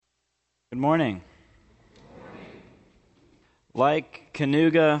Good morning. Like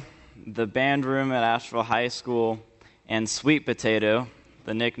Canuga, the band room at Asheville High School, and Sweet Potato,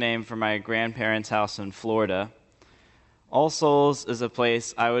 the nickname for my grandparents' house in Florida, All Souls is a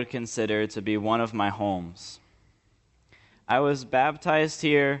place I would consider to be one of my homes. I was baptized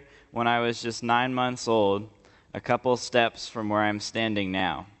here when I was just 9 months old, a couple steps from where I'm standing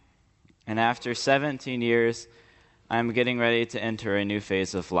now. And after 17 years, I'm getting ready to enter a new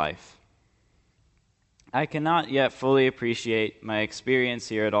phase of life. I cannot yet fully appreciate my experience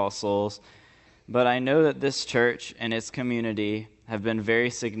here at All Souls, but I know that this church and its community have been very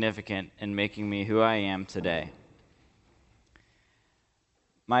significant in making me who I am today.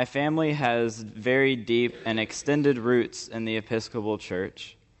 My family has very deep and extended roots in the Episcopal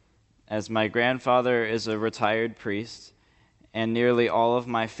Church, as my grandfather is a retired priest, and nearly all of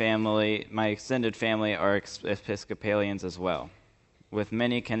my extended family, are Episcopalians as well, with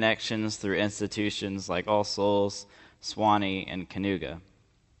many connections through institutions like All Souls, Sewanee, and Canuga.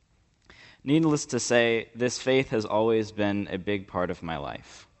 Needless to say, this faith has always been a big part of my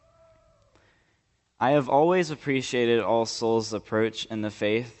life. I have always appreciated All Souls' approach to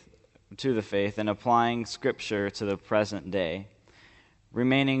the faith and applying Scripture to the present day,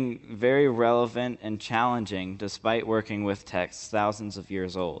 remaining very relevant and challenging despite working with texts thousands of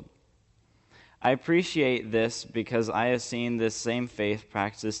years old. I appreciate this because I have seen this same faith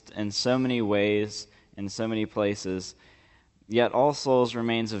practiced in so many ways, in so many places, yet All Souls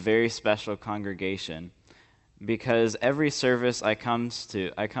remains a very special congregation because every service I come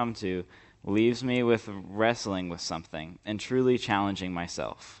to leaves me with wrestling with something and truly challenging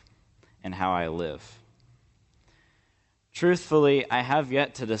myself and how I live. Truthfully, I have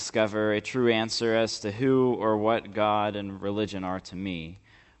yet to discover a true answer as to who or what God and religion are to me,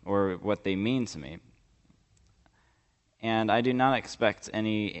 or what they mean to me. And I do not expect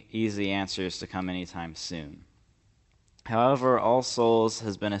any easy answers to come anytime soon. However, All Souls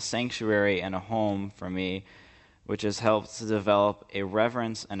has been a sanctuary and a home for me, which has helped to develop a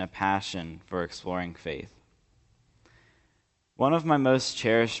reverence and a passion for exploring faith. One of my most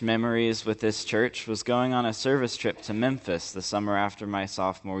cherished memories with this church was going on a service trip to Memphis the summer after my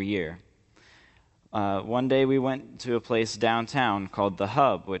sophomore year. One day we went to a place downtown called The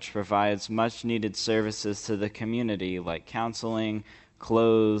Hub, which provides much-needed services to the community like counseling,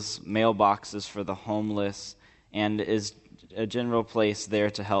 clothes, mailboxes for the homeless, and is a general place there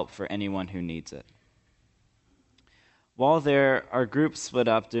to help for anyone who needs it. While there, our group split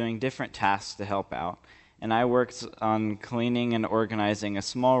up doing different tasks to help out, and I worked on cleaning and organizing a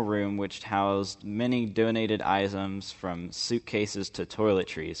small room which housed many donated items from suitcases to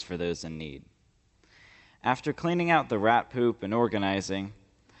toiletries for those in need. After cleaning out the rat poop and organizing,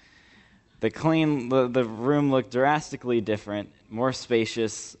 the room looked drastically different, more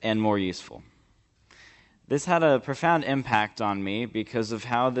spacious, and more useful. This had a profound impact on me because of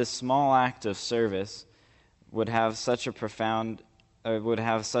how this small act of service would have such a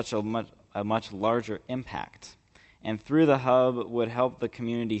much larger impact, and through the Hub would help the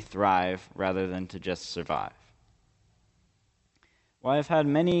community thrive rather than to just survive. While I've had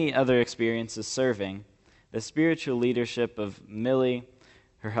many other experiences serving, the spiritual leadership of Millie,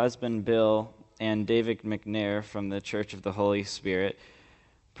 her husband Bill, and David McNair from the Church of the Holy Spirit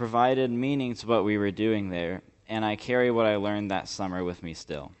provided meaning to what we were doing there, and I carry what I learned that summer with me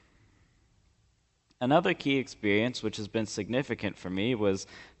still. Another key experience which has been significant for me was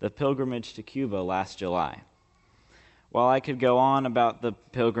the pilgrimage to Cuba last July. While I could go on about the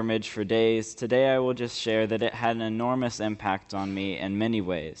pilgrimage for days, today I will just share that it had an enormous impact on me in many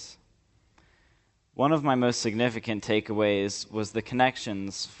ways. One of my most significant takeaways was the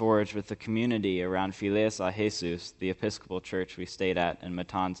connections forged with the community around Filias a Jesus, the Episcopal church we stayed at in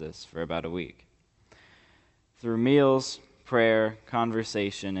Matanzas for about a week. Through meals, prayer,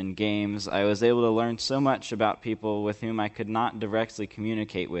 conversation, and games, I was able to learn so much about people with whom I could not directly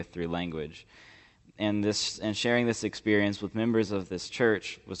communicate with through language. And sharing this experience with members of this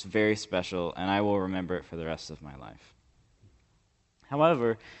church was very special, and I will remember it for the rest of my life.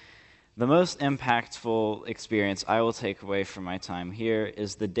 However, the most impactful experience I will take away from my time here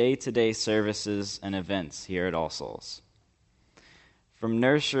is the day-to-day services and events here at All Souls. From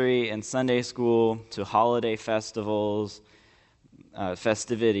nursery and Sunday school to holiday festivities,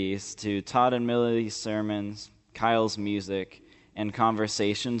 to Todd and Millie's sermons, Kyle's music, and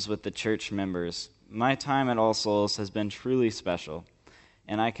conversations with the church members, my time at All Souls has been truly special,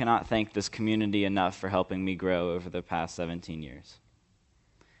 and I cannot thank this community enough for helping me grow over the past 17 years.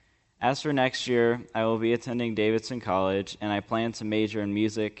 As for next year, I will be attending Davidson College, and I plan to major in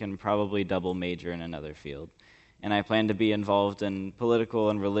music and probably double major in another field. and I plan to be involved in political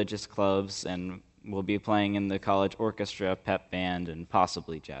and religious clubs, and will be playing in the college orchestra, pep band, and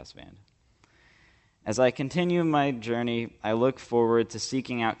possibly jazz band. As I continue my journey, I look forward to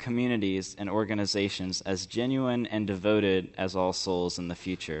seeking out communities and organizations as genuine and devoted as All Souls in the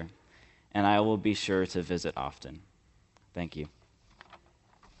future, and I will be sure to visit often. Thank you.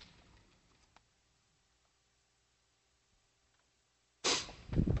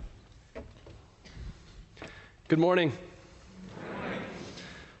 Good morning.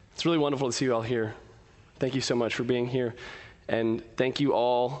 It's really wonderful to see you all here. Thank you so much for being here, and thank you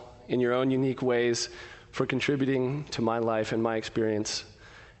all in your own unique ways for contributing to my life and my experience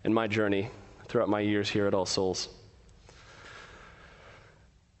and my journey throughout my years here at All Souls.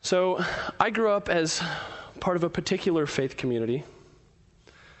 So, I grew up as part of a particular faith community,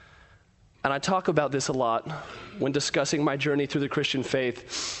 and I talk about this a lot when discussing my journey through the Christian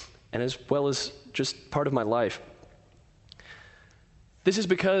faith, and as well as just part of my life. This is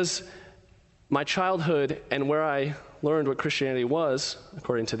because my childhood and where I learned what Christianity was,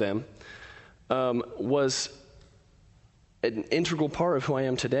 according to them, was an integral part of who I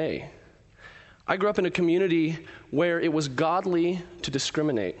am today. I grew up in a community where it was godly to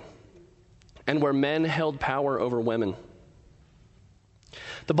discriminate and where men held power over women.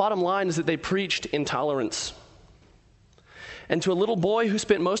 The bottom line is that they preached intolerance. And to a little boy who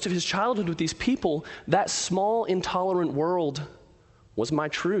spent most of his childhood with these people, that small, intolerant world was my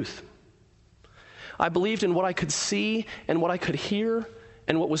truth. I believed in what I could see and what I could hear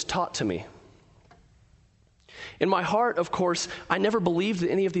and what was taught to me. In my heart, of course, I never believed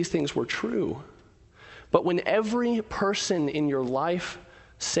that any of these things were true. But when every person in your life,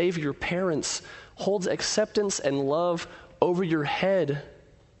 save your parents, holds acceptance and love over your head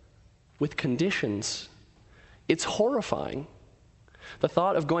with conditions, it's horrifying. The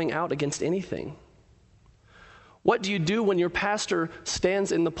thought of going out against anything. What do you do when your pastor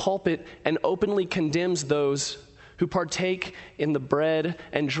stands in the pulpit and openly condemns those who partake in the bread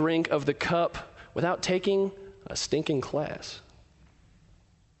and drink of the cup without taking a stinking class?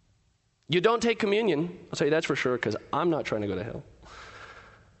 You don't take communion, I'll tell you that's for sure, because I'm not trying to go to hell.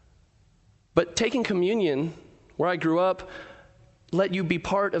 But taking communion, where I grew up, let you be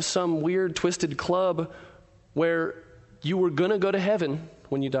part of some weird, twisted club where you were going to go to heaven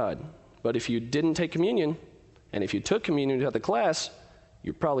when you died. But if you didn't take communion, and if you took communion without the class,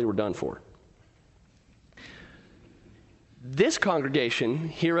 you probably were done for. This congregation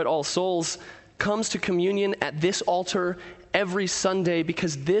here at All Souls comes to communion at this altar every Sunday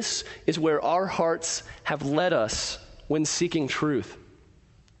because this is where our hearts have led us when seeking truth.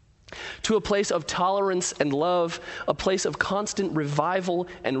 To a place of tolerance and love, a place of constant revival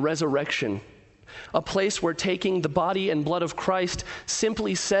and resurrection. A place where taking the body and blood of Christ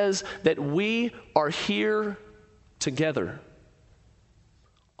simply says that we are here together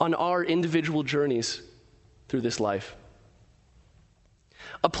on our individual journeys through this life.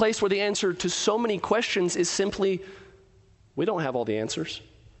 A place where the answer to so many questions is simply, we don't have all the answers.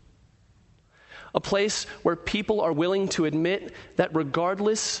 A place where people are willing to admit that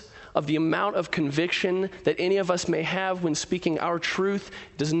regardless of the amount of conviction that any of us may have when speaking our truth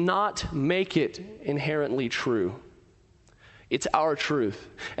does not make it inherently true. It's our truth,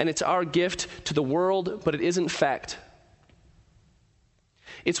 and it's our gift to the world, but it isn't fact.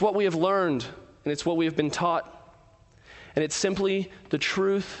 It's what we have learned, and it's what we have been taught, and it's simply the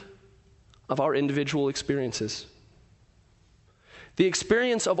truth of our individual experiences. The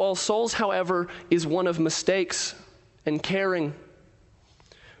experience of All Souls, however, is one of mistakes and caring,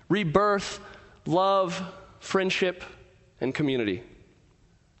 rebirth, love, friendship, and community.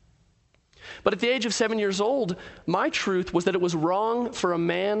 But at the age of 7 years old, my truth was that it was wrong for a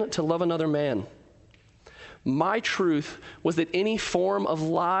man to love another man. My truth was that any form of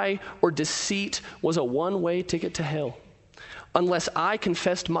lie or deceit was a one-way ticket to hell, unless I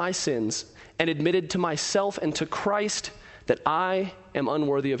confessed my sins and admitted to myself and to Christ that I am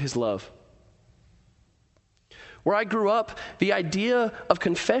unworthy of his love. Where I grew up, the idea of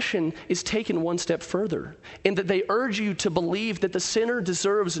confession is taken one step further, in that they urge you to believe that the sinner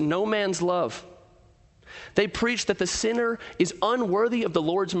deserves no man's love. They preach that the sinner is unworthy of the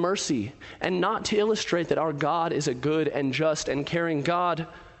Lord's mercy, and not to illustrate that our God is a good and just and caring God,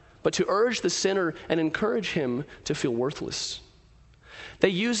 but to urge the sinner and encourage him to feel worthless. They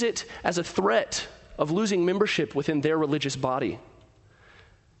use it as a threat of losing membership within their religious body,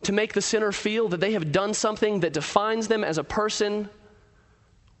 to make the sinner feel that they have done something that defines them as a person,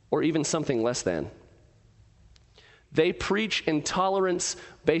 or even something less than. They preach intolerance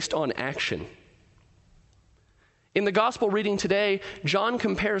based on action. In the gospel reading today, John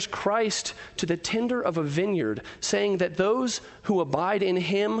compares Christ to the tender of a vineyard, saying that those who abide in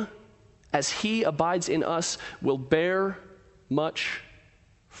him as he abides in us will bear much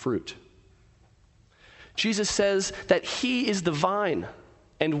fruit. Jesus says that he is the vine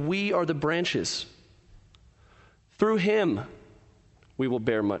and we are the branches. Through him, we will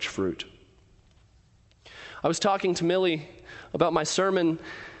bear much fruit. I was talking to Millie about my sermon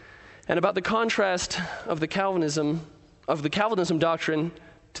and about the contrast of the Calvinism doctrine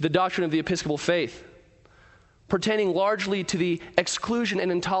to the doctrine of the Episcopal faith, pertaining largely to the exclusion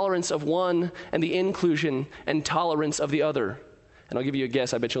and intolerance of one and the inclusion and tolerance of the other. And I'll give you a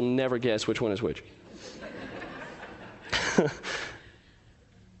guess. I bet you'll never guess which one is which.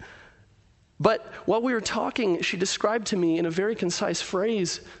 But while we were talking, she described to me in a very concise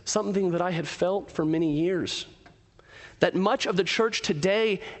phrase something that I had felt for many years. That much of the church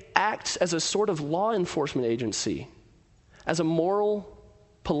today acts as a sort of law enforcement agency, as a moral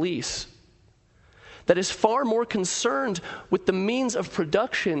police, that is far more concerned with the means of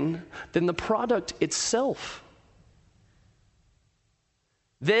production than the product itself.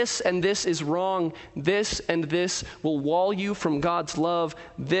 This and this is wrong. This and this will wall you from God's love.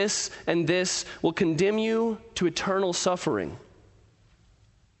 This and this will condemn you to eternal suffering.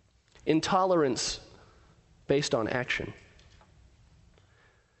 Intolerance based on action.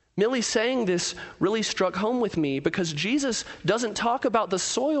 Millie saying this really struck home with me because Jesus doesn't talk about the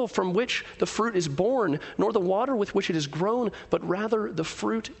soil from which the fruit is born, nor the water with which it is grown, but rather the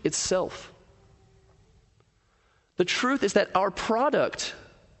fruit itself. The truth is that our product,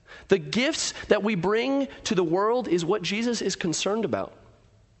 the gifts that we bring to the world, is what Jesus is concerned about.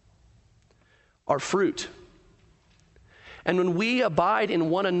 Our fruit. And when we abide in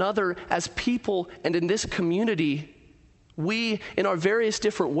one another as people and in this community, we, in our various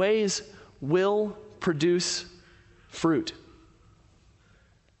different ways, will produce fruit.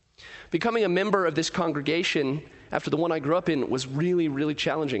 Becoming a member of this congregation after the one I grew up in was really, really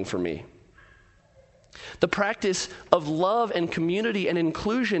challenging for me. The practice of love and community and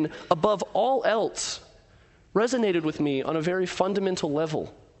inclusion above all else resonated with me on a very fundamental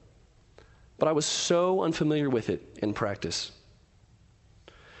level, but I was so unfamiliar with it in practice.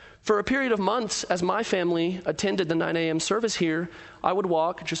 For a period of months, as my family attended the 9 a.m. service here, I would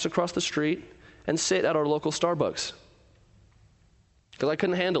walk just across the street and sit at our local Starbucks because I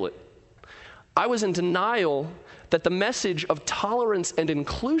couldn't handle it. I was in denial that the message of tolerance and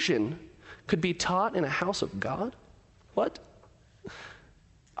inclusion could be taught in a house of God? What?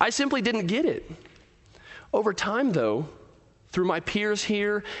 I simply didn't get it. Over time, though, through my peers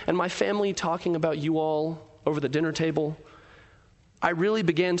here and my family talking about you all over the dinner table, I really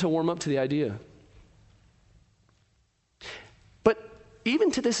began to warm up to the idea. But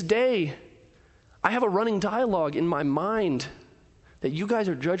even to this day, I have a running dialogue in my mind that you guys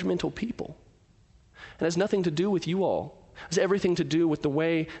are judgmental people. It has nothing to do with you all. It has everything to do with the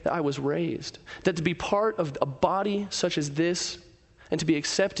way that I was raised. That to be part of a body such as this and to be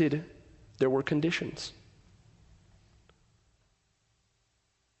accepted, there were conditions.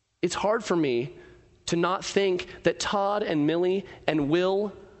 It's hard for me to not think that Todd and Millie and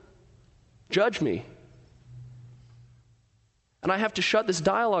Will judge me. And I have to shut this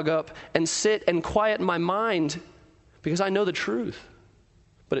dialogue up and sit and quiet my mind because I know the truth,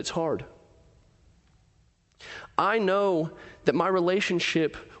 but it's hard. I know that my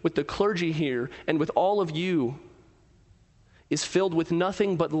relationship with the clergy here and with all of you is filled with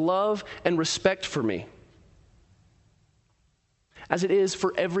nothing but love and respect for me, as it is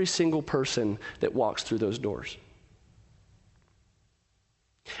for every single person that walks through those doors.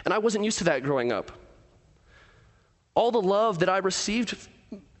 And I wasn't used to that growing up. All the love that I received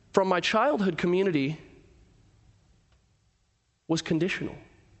from my childhood community was conditional.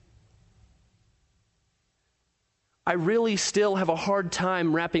 I really still have a hard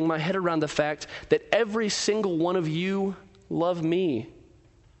time wrapping my head around the fact that every single one of you love me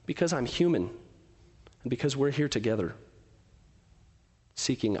because I'm human and because we're here together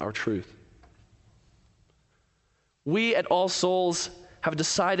seeking our truth. We at All Souls have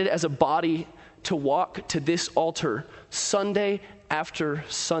decided as a body to walk to this altar Sunday after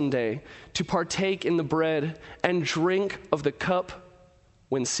Sunday to partake in the bread and drink of the cup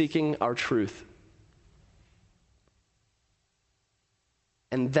when seeking our truth.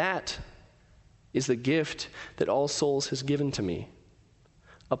 And that is the gift that All Souls has given to me,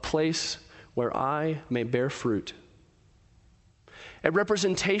 a place where I may bear fruit. A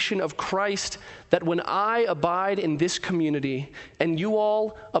representation of Christ that when I abide in this community and you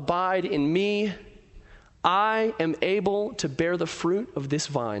all abide in me, I am able to bear the fruit of this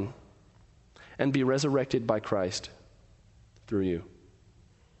vine and be resurrected by Christ through you.